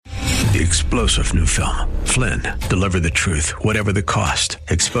the explosive new film, Flynn, Deliver the Truth, Whatever the Cost,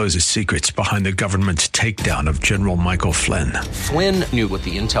 exposes secrets behind the government's takedown of General Michael Flynn. Flynn knew what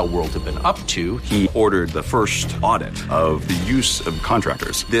the intel world had been up to. He ordered the first audit of the use of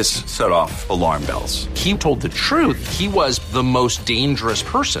contractors. This set off alarm bells. He told the truth. He was the most dangerous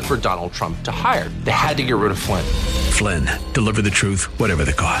person for Donald Trump to hire. They had to get rid of Flynn. Flynn, Deliver the Truth, Whatever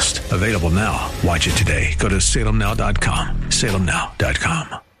the Cost. Available now. Watch it today. Go to salemnow.com.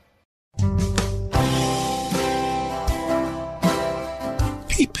 salemnow.com.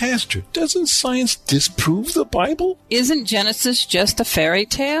 Hey, Pastor, doesn't science disprove the Bible? Isn't Genesis just a fairy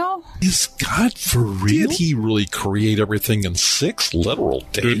tale? Is God for real? Did he really create everything in 6 literal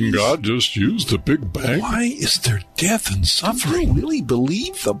days? Didn't God just use the Big Bang? Why is there death and suffering? Do you really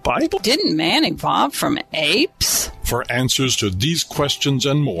believe the Bible? Didn't man evolve from apes? For answers to these questions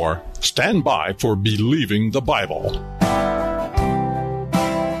and more, stand by for Believing the Bible.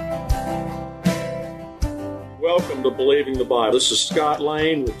 Welcome to Believing the Bible. This is Scott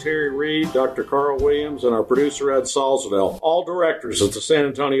Lane with Terry Reed, Dr. Carl Williams, and our producer Ed Salzveld, all directors of the San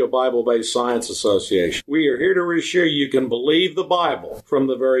Antonio Bible-Based Science Association. We are here to reassure you can believe the Bible from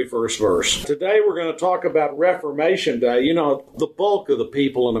the very first verse. Today we're going to talk about Reformation Day. You know, the bulk of the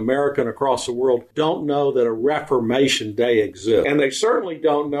people in America and across the world don't know that a Reformation Day exists. And they certainly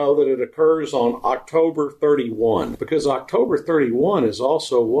don't know that it occurs on October 31, because October 31 is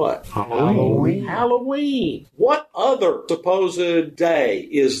also what? Halloween. What other supposed day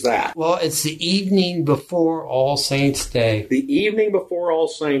is that? Well, it's the evening before All Saints' Day. The evening before All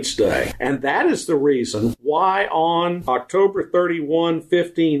Saints' Day. And that is the reason why on October 31,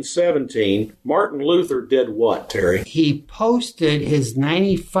 1517, Martin Luther did what, Terry? He posted his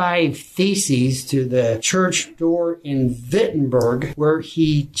 95 Theses to the church door in Wittenberg, where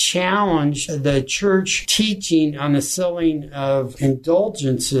he challenged the church teaching on the selling of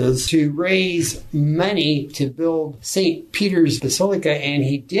indulgences to raise money to build St. Peter's Basilica, and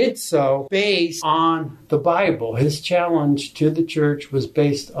he did so based on the Bible. His challenge to the church was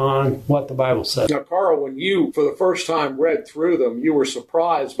based on what the Bible said. Now, Carl, when you, for the first time, read through them, you were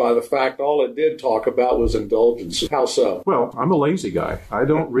surprised by the fact all it did talk about was indulgences. How so? Well, I'm a lazy guy. I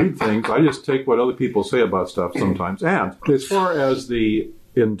don't read things. I just take what other people say about stuff sometimes. And as far as the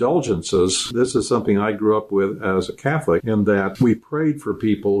indulgences, this is something I grew up with as a Catholic, in that we prayed for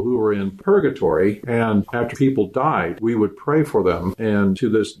people who were in purgatory, and after people died, we would pray for them. And to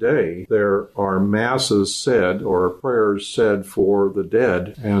this day, there are masses said or prayers said for the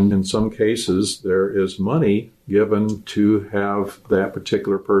dead, and in some cases, there is money given to have that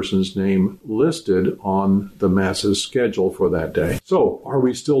particular person's name listed on the Mass's schedule for that day. So, are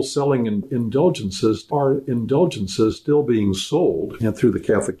we still selling indulgences? Are indulgences still being sold and through the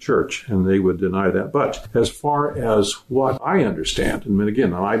Catholic Church? And they would deny that. But as far as what I understand, and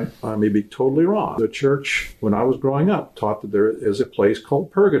again, I may be totally wrong, the church, when I was growing up, taught that there is a place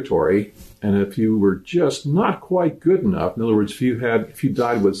called purgatory. And if you were just not quite good enough, in other words, if you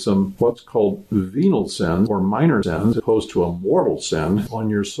died with some what's called venial sins or minor sins, as opposed to a mortal sin on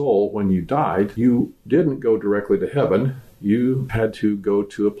your soul when you died, you didn't go directly to heaven. You had to go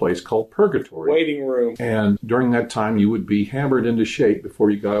to a place called purgatory. Waiting room. And during that time, you would be hammered into shape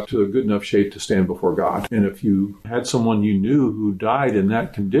before you got up to a good enough shape to stand before God. And if you had someone you knew who died in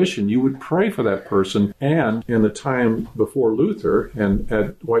that condition, you would pray for that person. And in the time before Luther, and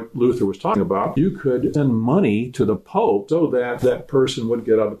at what Luther was talking about, you could send money to the Pope so that that person would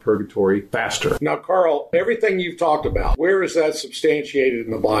get out of purgatory faster. Now, Carl, everything you've talked about, where is that substantiated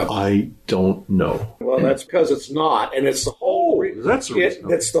in the Bible? I don't know. Well, that's because it's not. And it's the whole that's the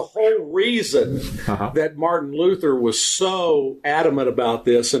reason. It's the whole reason that Martin Luther was so adamant about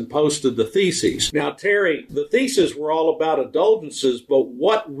this and posted the theses. Now, Terry, the theses were all about indulgences, but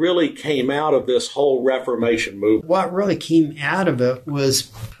what really came out of this whole Reformation movement? What really came out of it was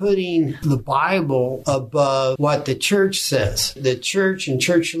putting the Bible above what the church says. The church and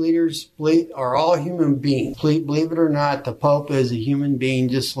church leaders are all human beings. Believe it or not, the Pope is a human being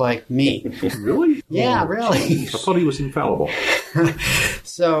just like me. Really? Yeah, really. I thought he was infallible.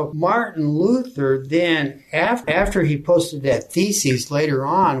 So Martin Luther then, after he posted that thesis later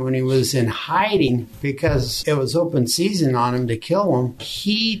on, when he was in hiding because it was open season on him to kill him,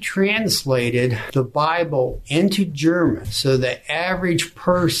 he translated the Bible into German so the average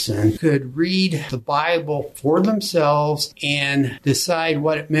person could read the Bible for themselves and decide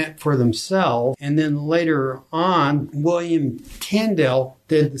what it meant for themselves. And then later on, William Tyndale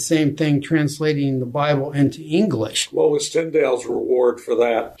did the same thing, translating the Bible into English. What was Tyndale's reward for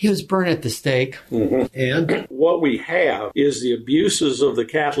that? He was burned at the stake. Mm-hmm. And what we have is the abuses of the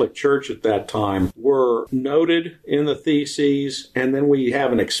Catholic Church at that time were noted in the theses, and then we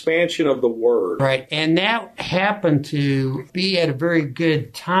have an expansion of the Word. Right, and that happened to be at a very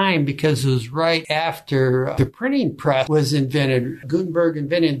good time because it was right after the printing press was invented. Gutenberg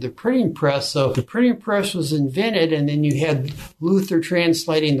invented the printing press, so the printing press was invented, and then you had Luther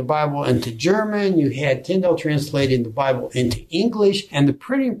translating the Bible into German, you had Tyndale translating the Bible into English, and the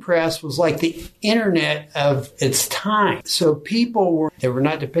printing press was like the internet of its time. So people were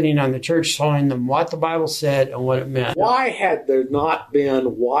not depending on the church telling them what the Bible said and what it meant. Why had there not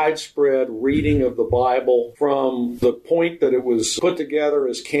been widespread reading of the Bible from the point that it was put together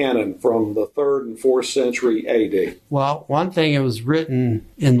as canon from the 3rd and 4th century AD? Well, one thing, it was written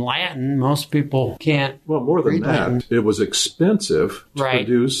in Latin. Most people can't more than read that, Latin. it was expensive to Right.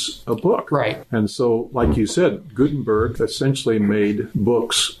 produce a book. Right. And so, like you said, Gutenberg essentially made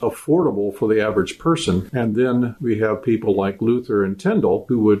books affordable for the average person. And then we have people like Luther and Tyndale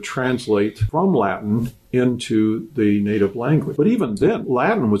who would translate from Latin into the native language. But even then,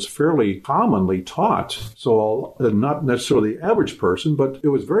 Latin was fairly commonly taught. So not necessarily the average person, but it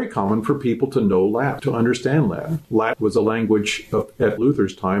was very common for people to know Latin, to understand Latin. Latin was a language at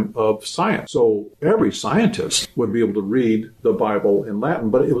Luther's time of science. So every scientist would be able to read the Bible in Latin,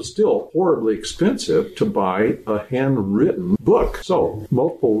 but it was still horribly expensive to buy a handwritten book. So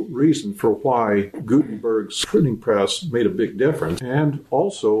multiple reasons for why Gutenberg's printing press made a big difference. And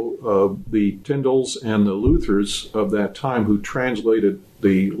also the Tyndales and the Luthers of that time who translated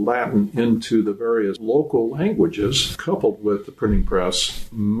the Latin into the various local languages, coupled with the printing press,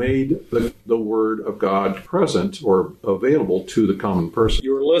 made the Word of God present or available to the common person.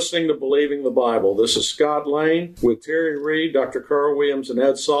 You're listening to Believing the Bible. This is Scott Lane with Terry Reed, Dr. Carl Williams, and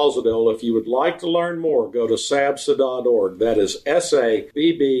Ed Salzadell. If you would like to learn more, go to sabsa.org. That is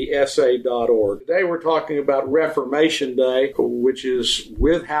SABBSA.org. Today we're talking about Reformation Day, which is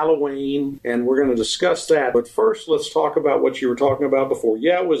with Halloween, and we're going to discuss that. But first, let's talk about what you were talking about before.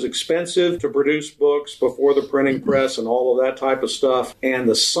 Yeah, it was expensive to produce books before the printing press and all of that type of stuff. And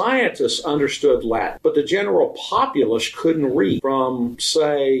the scientists understood Latin, but the general populace couldn't read from,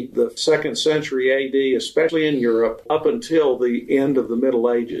 say, the 2nd century AD, especially in Europe, up until the end of the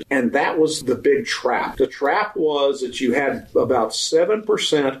Middle Ages. And that was the big trap. The trap was that you had about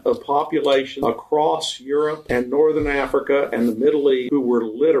 7% of population across Europe and Northern Africa and the Middle East who were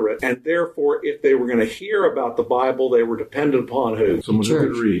literate. And therefore, if they were going to hear about the Bible, they were dependent upon who? Someone who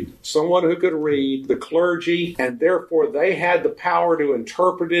could read. Someone who could read, the clergy, and therefore they had the power to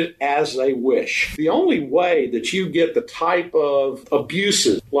interpret it as they wish. The only way that you get the type of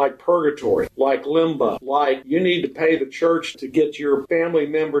abuses like purgatory, like limbo, like you need to pay the church to get your family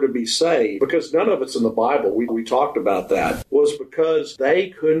member to be saved, because none of it's in the Bible, we talked about that, was because they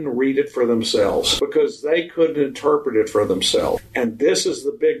couldn't read it for themselves, because they couldn't interpret it for themselves. And this is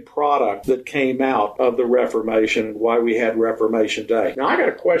the big product that came out of the Reformation and why we had Reformation Day. Now, I got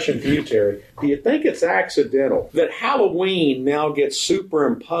a question for you, Terry. Do you think it's accidental that Halloween now gets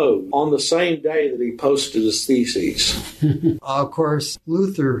superimposed on the same day that he posted his theses? Of course,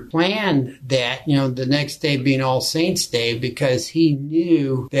 Luther planned that, the next day being All Saints' Day, because he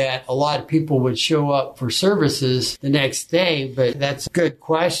knew that a lot of people would show up for services the next day. But that's a good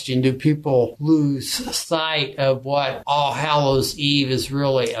question. Do people lose sight of what All Hallows Eve is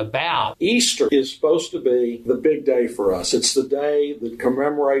really about? Easter is supposed to be the big day for us. It's the day that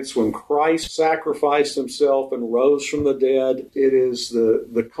commemorates when Christ sacrificed himself and rose from the dead. It is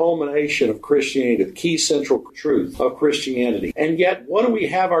the culmination of Christianity, the key central truth of Christianity. And yet, what do we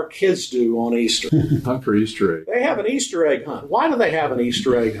have our kids do on Easter? Hunt for Easter egg. They have an Easter egg hunt. Why do they have an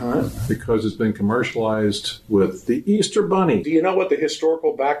Easter egg hunt? Because it's been commercialized with the Easter Bunny. Do you know what the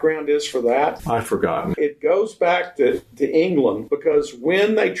historical background is for that? I've forgotten. It goes back to England, because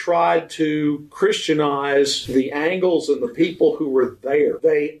when they tried to Christianize the Angles and the people who were there,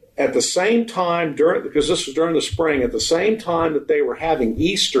 they, at the same time, because this was during the spring, at the same time that they were having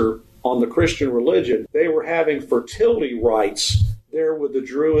Easter on the Christian religion, they were having fertility rites there with the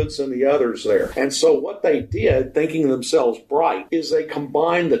Druids and the others there. And so what they did, thinking themselves bright, is they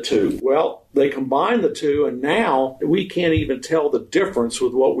combined the two. Well, they combined the two, and now we can't even tell the difference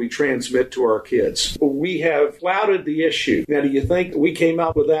with what we transmit to our kids. We have clouded the issue. Now, do you think we came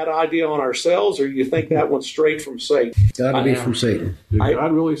up with that idea on ourselves, or do you think that went straight from Satan? Got to be from Satan. Did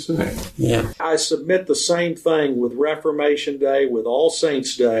God really say? Yeah. I submit the same thing with Reformation Day, with All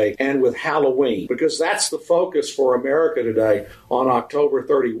Saints' Day, and with Halloween, because that's the focus for America today on October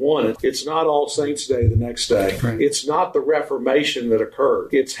 31. It's not All Saints Day the next day. Right. It's not the Reformation that occurred.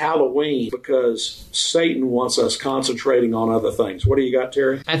 It's Halloween because Satan wants us concentrating on other things. What do you got,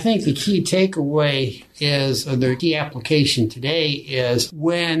 Terry? I think the key takeaway is, or the key application today is,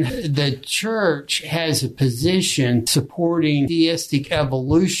 when the church has a position supporting theistic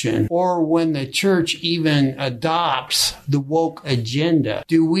evolution, or when the church even adopts the woke agenda,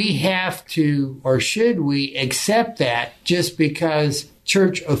 do we have to, or should we accept that just because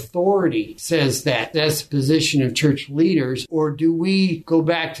church authority says that? That's the position of church leaders. Or do we go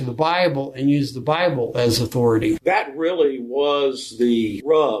back to the Bible and use the Bible as authority? That really was the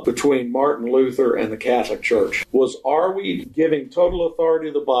rub between Martin Luther and the Catholic Church. Are we giving total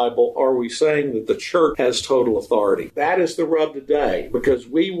authority to the Bible? Or are we saying that the church has total authority? That is the rub today, because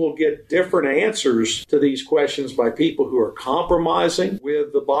we will get different answers to these questions by people who are compromising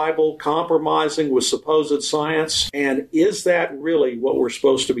with the Bible, compromising with supposed science. And is that really what we're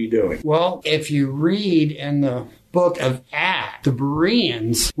supposed to be doing? Well, if you read in the book of Acts, the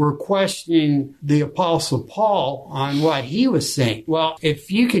Bereans were questioning the Apostle Paul on what he was saying. Well,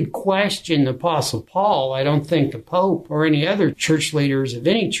 if you could question the Apostle Paul, I don't think the Pope or any other church leaders of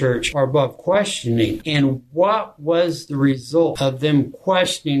any church are above questioning. And what was the result of them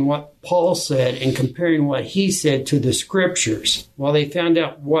questioning what Paul said and comparing what he said to the scriptures? Well, they found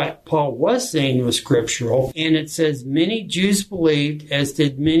out what Paul was saying was scriptural, and it says many Jews believed, as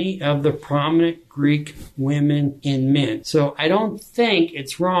did many of the prominent Greek women and men. So I don't think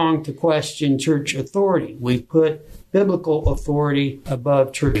it's wrong to question church authority. We put biblical authority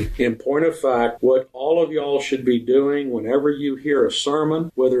above church. In point of fact, what all of y'all should be doing whenever you hear a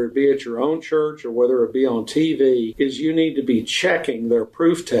sermon, whether it be at your own church or whether it be on TV, is you need to be checking their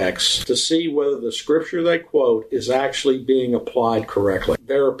proof texts to see whether the scripture they quote is actually being applied correctly.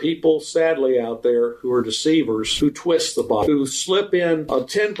 There are people, sadly, out there who are deceivers, who twist the Bible, who slip in a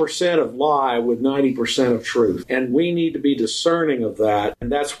 10% of lie with 90% of truth. And we need to be discerning of that,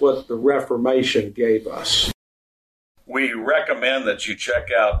 and that's what the Reformation gave us. We recommend that you check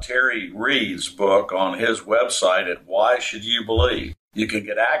out Terry Reed's book on his website at Why Should You Believe. You can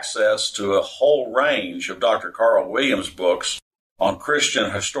get access to a whole range of Dr. Carl Williams' books on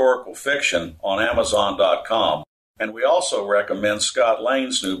Christian historical fiction on Amazon.com. And we also recommend Scott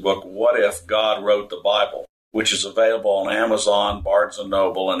Lane's new book, What If God Wrote the Bible, which is available on Amazon, Barnes &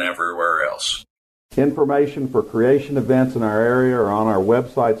 Noble, and everywhere else. Information for creation events in our area are on our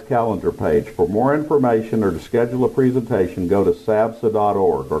website's calendar page. For more information or to schedule a presentation, go to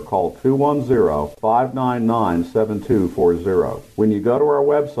sabsa.org or call 210-599-7240. When you go to our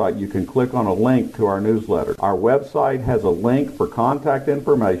website, you can click on a link to our newsletter. Our website has a link for contact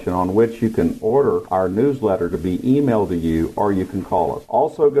information on which you can order our newsletter to be emailed to you, or you can call us.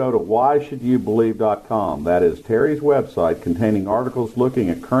 Also go to whyshouldyoubelieve.com. That is Terry's website containing articles looking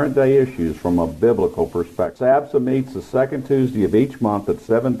at current day issues from a biblical perspective. SABSA meets the second Tuesday of each month at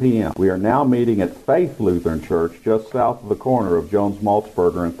 7 p.m. We are now meeting at Faith Lutheran Church just south of the corner of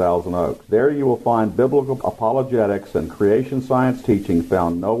Jones-Maltzberger and Thousand Oaks. There you will find biblical apologetics and creation science teaching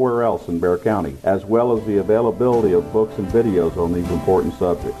found nowhere else in Bexar County, as well as the availability of books and videos on these important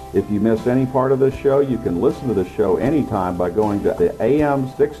subjects. If you missed any part of this show, you can listen to the show anytime by going to the AM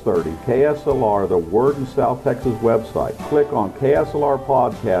 630 KSLR, the Word in South Texas website. Click on KSLR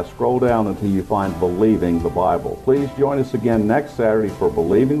Podcast, scroll down until you find Believing the Bible. Please join us again next Saturday for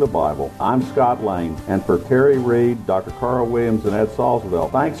Believing the Bible. I'm Scott Lane, and for Terry Reed, Dr. Carl Williams, and Ed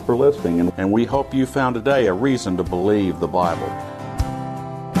Salzveld, thanks for listening, and we hope you found today a reason to believe the Bible.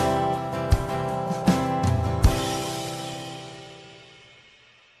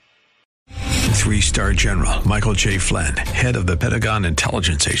 Three-star General Michael J. Flynn, head of the Pentagon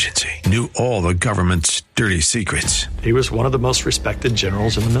Intelligence Agency, knew all the government's dirty secrets. He was one of the most respected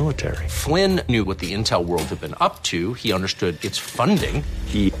generals in the military. Flynn knew what the intel world had been up to. He understood its funding.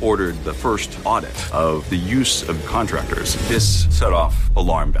 He ordered the first audit of the use of contractors. This set off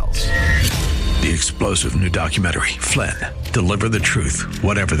alarm bells. The explosive new documentary, Flynn, Deliver the Truth,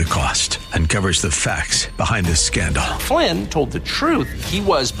 Whatever the Cost, uncovers the facts behind this scandal. Flynn told the truth. He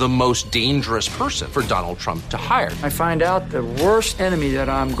was the most dangerous person for Donald Trump to hire. I find out the worst enemy that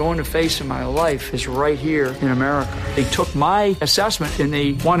I'm going to face in my life is right here in America. They took my assessment and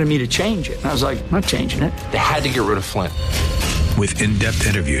they wanted me to change it. And I was like, I'm not changing it. They had to get rid of Flynn. With in-depth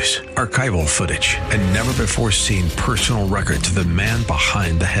interviews, archival footage, and never-before-seen personal records of the man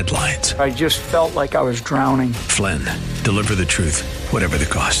behind the headlines. I just felt like I was drowning. Flynn, Deliver the Truth, Whatever the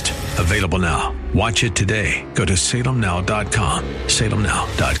Cost. Available now. Watch it today. Go to salemnow.com.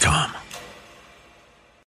 salemnow.com.